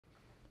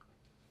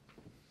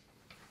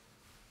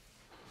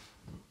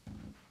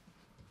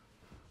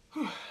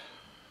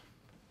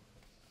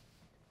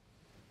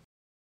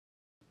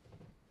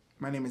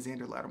My name is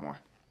Xander Lattimore.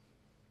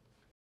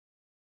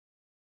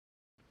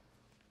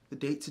 The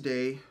date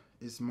today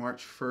is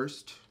March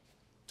 1st,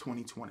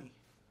 2020.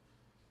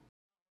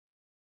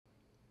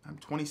 I'm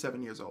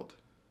 27 years old.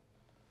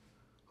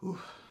 Whew.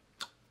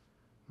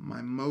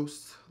 My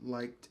most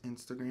liked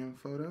Instagram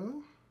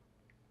photo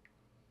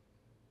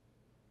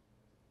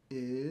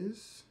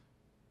is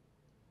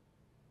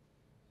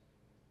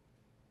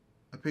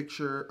a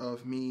picture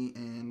of me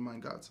and my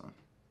godson.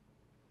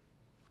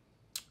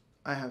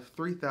 I have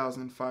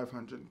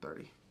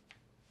 3,530.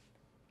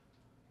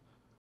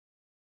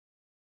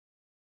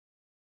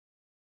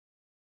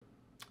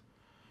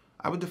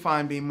 I would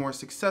define being more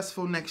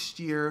successful next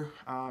year,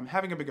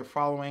 having a bigger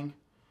following,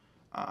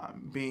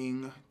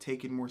 being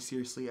taken more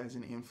seriously as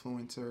an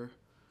influencer,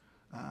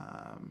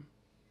 and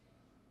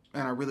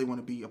I really want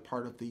to be a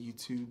part of the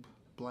YouTube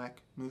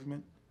Black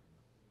movement.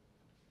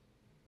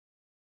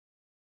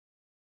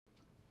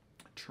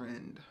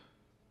 Trend.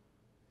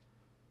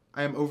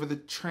 I am over the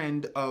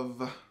trend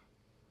of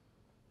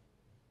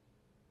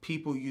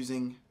people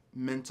using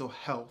mental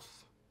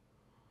health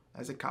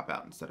as a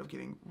cop-out instead of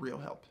getting real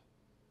help.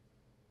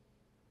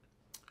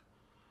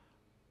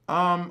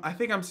 I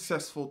think I'm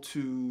successful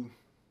to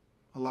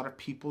a lot of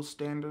people's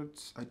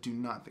standards. I do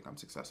not think I'm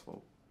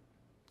successful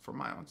for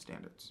my own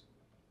standards.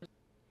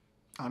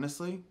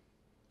 Honestly,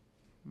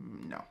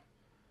 no.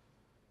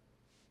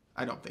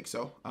 I don't think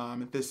so.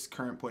 At this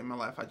current point in my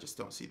life, I just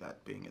don't see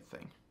that being a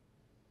thing.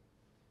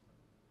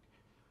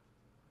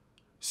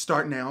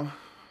 Start now.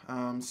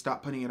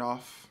 Stop putting it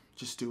off.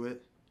 Just do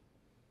it.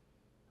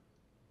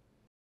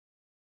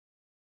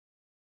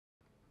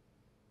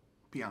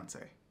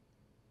 Beyonce.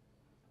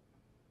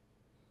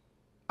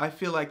 I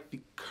feel like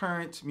the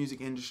current music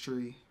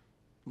industry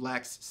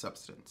lacks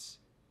substance.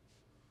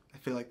 I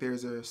feel like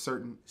there's a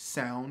certain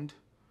sound,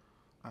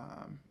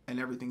 and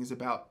everything is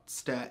about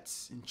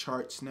stats and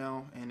charts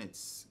now, and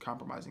it's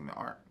compromising the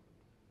art.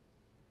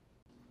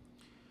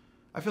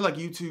 I feel like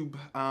YouTube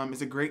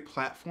is a great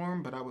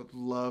platform, but I would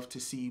love to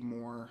see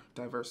more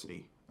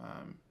diversity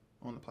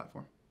on the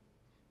platform.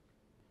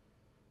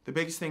 The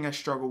biggest thing I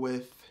struggle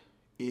with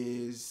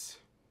is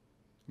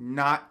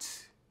not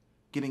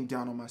getting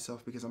down on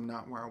myself because I'm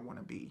not where I want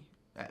to be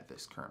at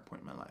this current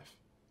point in my life.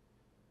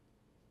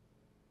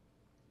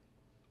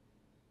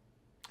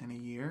 In a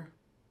year,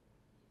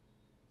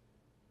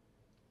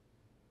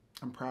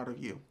 I'm proud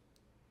of you.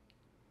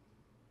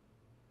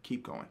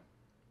 Keep going.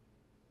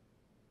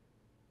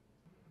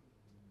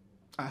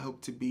 I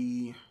hope to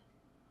be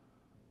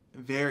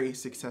a very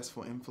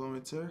successful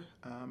influencer.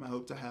 I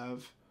hope to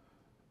have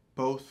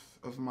both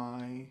of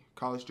my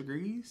college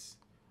degrees.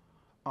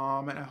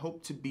 And I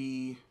hope to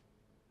be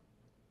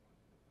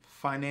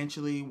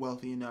financially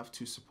wealthy enough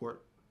to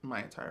support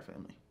my entire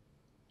family.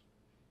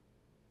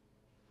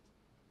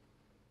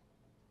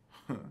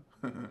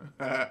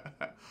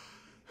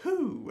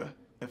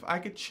 If I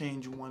could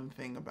change one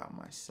thing about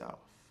myself.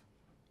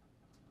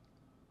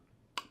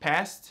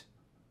 Past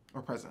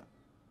or present?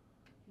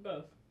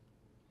 Both.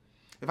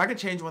 If I could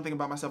change one thing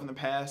about myself in the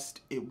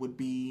past, it would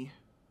be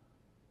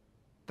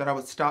that I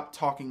would stop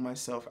talking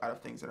myself out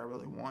of things that I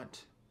really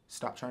want.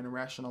 Stop trying to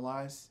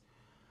rationalize.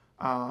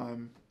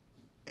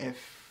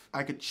 If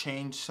I could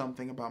change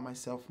something about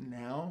myself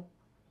now,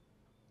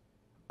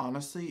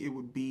 honestly, it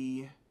would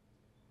be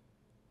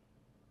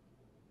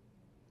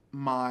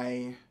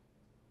my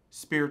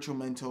spiritual,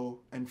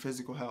 mental, and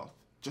physical health.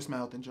 Just my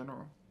health in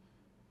general.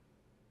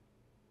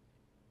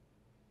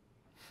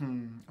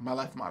 My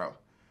life motto.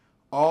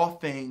 All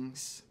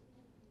things.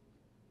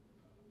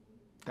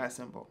 That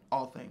simple.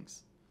 All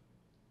things.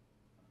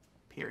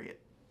 Period.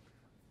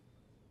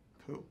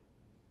 Pooh.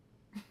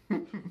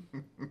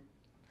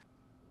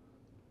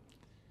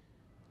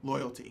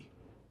 Loyalty.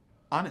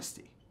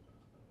 Honesty.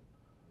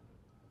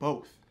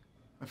 Both.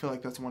 I feel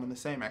like that's one and the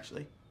same,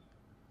 actually.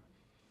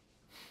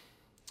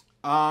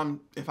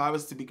 If I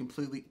was to be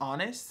completely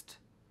honest,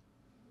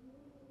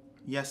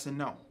 yes and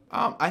no.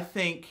 I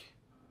think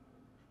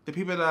the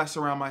people that I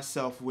surround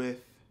myself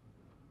with,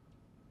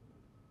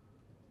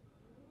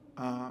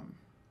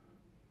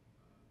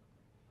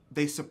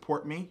 they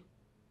support me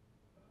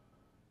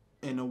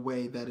in a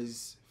way that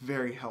is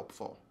very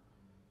helpful.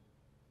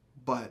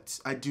 But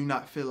I do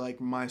not feel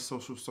like my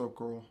social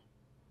circle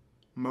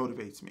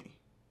motivates me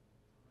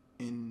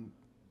in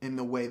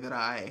the way that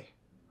I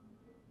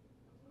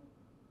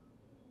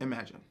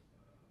imagine,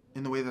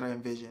 in the way that I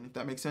envision, if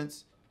that makes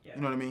sense. Yeah.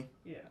 You know what I mean?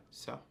 Yeah.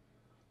 So,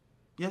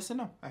 yes and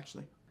no,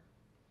 actually.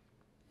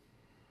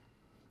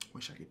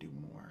 Wish I could do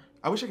more.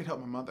 I wish I could help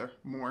my mother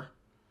more.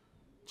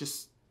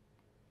 Just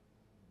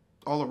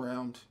all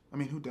around. I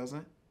mean, who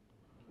doesn't?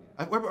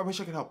 Yeah. I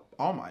wish I could help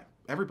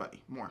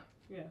everybody more.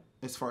 Yeah.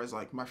 As far as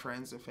like my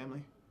friends and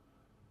family.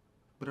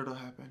 But it'll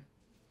happen.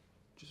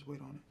 Just wait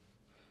on it.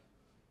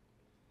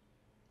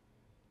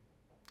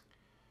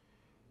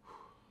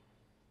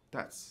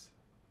 That's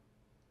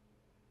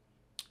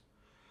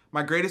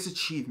my greatest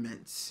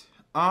achievements.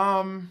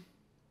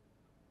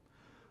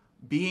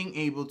 Being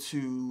able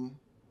to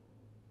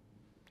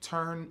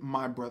turn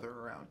my brother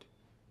around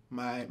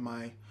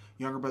my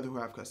younger brother who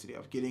I have custody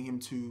of, getting him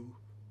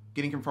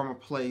from a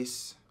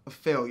place of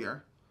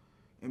failure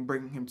and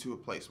bringing him to a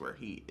place where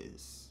he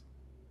is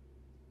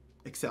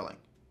excelling.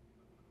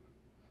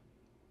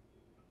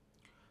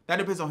 That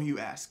depends on who you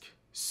ask.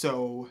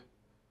 So,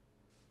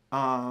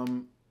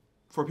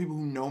 for people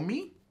who know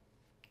me,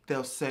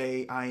 they'll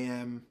say I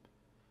am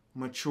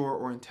mature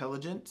or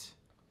intelligent.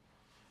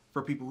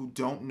 For people who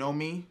don't know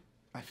me,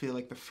 I feel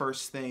like the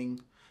first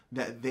thing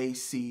that they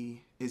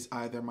see is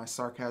either my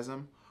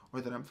sarcasm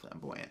or that I'm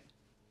flamboyant.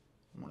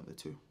 One of the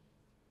two.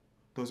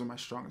 Those are my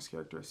strongest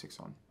characteristics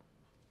on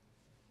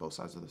both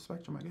sides of the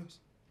spectrum, I guess.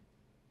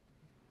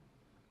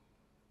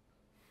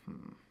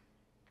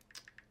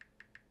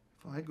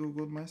 If I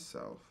Googled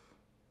myself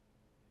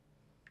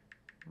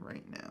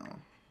right now,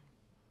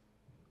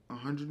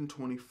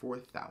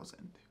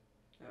 124,000.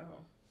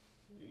 Oh,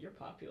 you're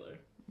popular.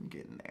 I'm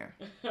getting there.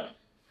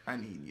 I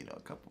need, a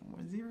couple more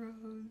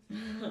zeros,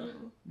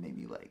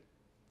 maybe like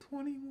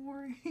 20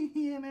 more,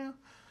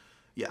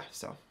 Yeah,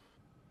 so.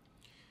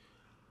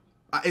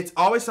 It's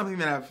always something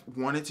that I've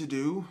wanted to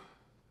do,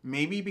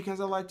 maybe because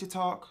I like to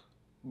talk,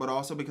 but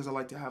also because I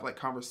like to have,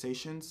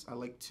 conversations. I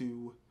like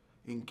to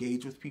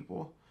engage with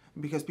people,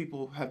 because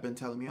people have been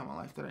telling me all my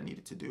life that I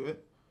needed to do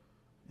it.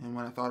 And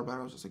when I thought about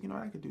it, I was just like,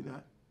 I could do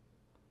that.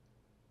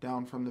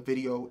 Down from the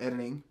video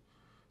editing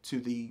to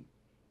the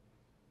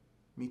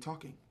me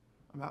talking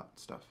about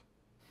stuff.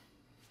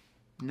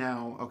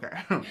 Now,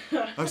 okay,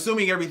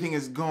 assuming everything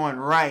is going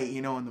right,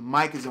 and the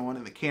mic is on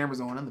and the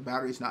camera's on and the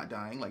battery's not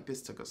dying. Like,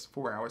 this took us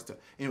 4 hours to...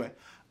 Anyway,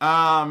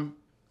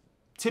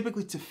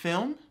 typically to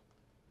film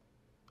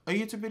a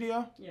YouTube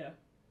video,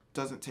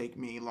 doesn't take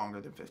me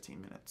longer than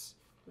 15 minutes.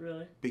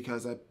 Really?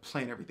 Because I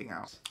plan everything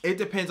out. It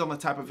depends on the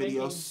type of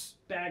videos.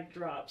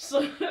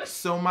 Backdrops.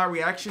 So my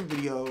reaction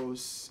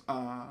videos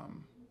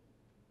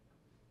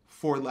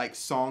for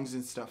songs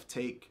and stuff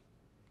take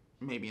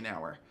maybe an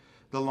hour.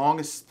 The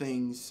longest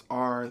things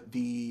are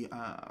the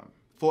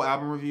full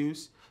album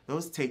reviews.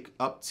 Those take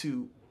up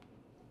to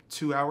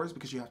 2 hours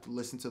because you have to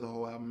listen to the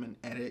whole album and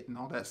edit and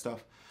all that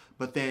stuff.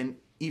 But then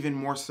even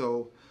more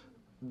so,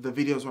 the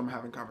videos where I'm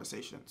having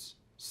conversations.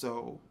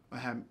 So I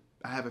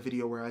have a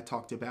video where I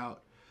talked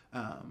about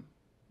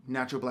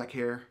natural black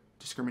hair,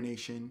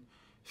 discrimination,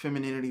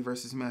 femininity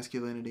versus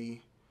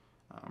masculinity,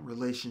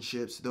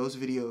 relationships. Those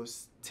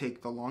videos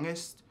take the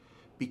longest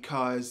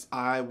because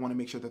I want to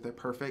make sure that they're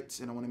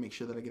perfect and I want to make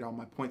sure that I get all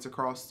my points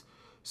across.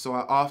 So I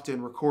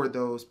often record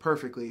those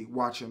perfectly,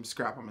 watch them,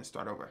 scrap them, and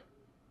start over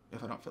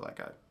if I don't feel like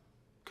I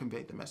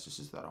conveyed the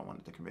messages that I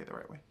wanted to convey the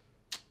right way.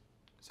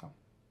 So.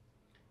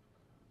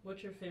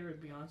 What's your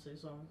favorite Beyonce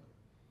song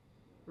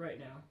right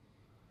now?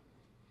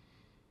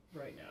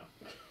 Right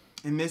now.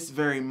 In this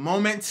very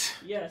moment.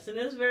 Yes, in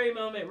this very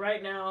moment,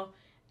 right now,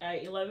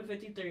 at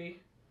 11:53,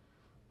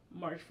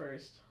 March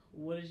 1st.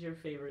 What is your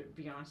favorite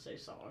Beyonce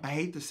song? I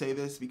hate to say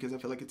this because I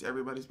feel like it's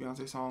everybody's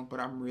Beyonce song, but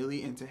I'm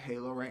really into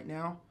Halo right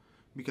now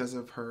because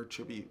of her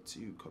tribute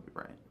to Kobe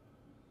Bryant.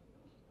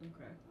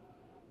 Okay.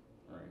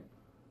 All right.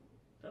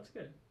 That's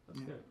good.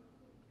 That's good.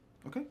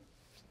 Okay.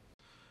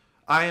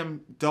 I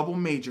am double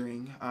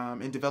majoring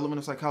in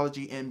developmental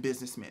psychology and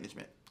business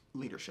management,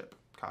 leadership,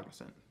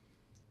 cognizant.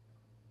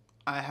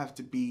 I have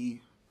to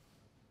be,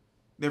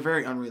 they're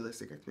very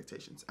unrealistic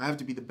expectations. I have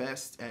to be the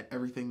best at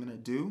everything that I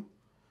do.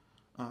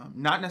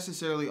 Not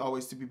necessarily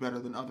always to be better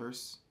than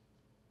others,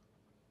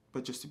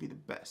 but just to be the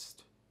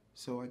best.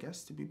 So I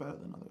guess to be better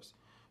than others.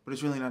 But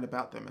it's really not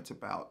about them. It's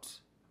about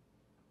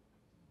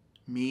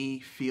me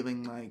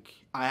feeling like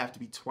I have to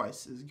be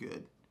twice as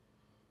good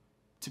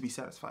to be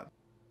satisfied.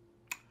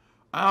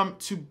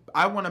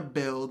 I want to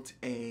build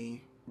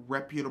a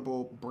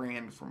reputable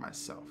brand for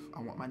myself. I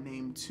want my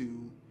name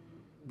to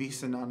be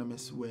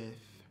synonymous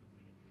with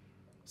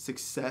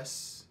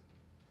success,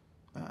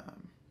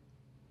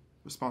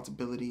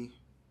 responsibility,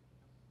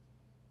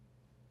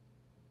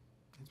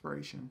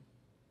 inspiration.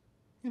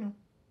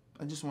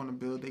 I just want to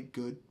build a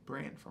good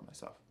brand for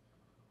myself.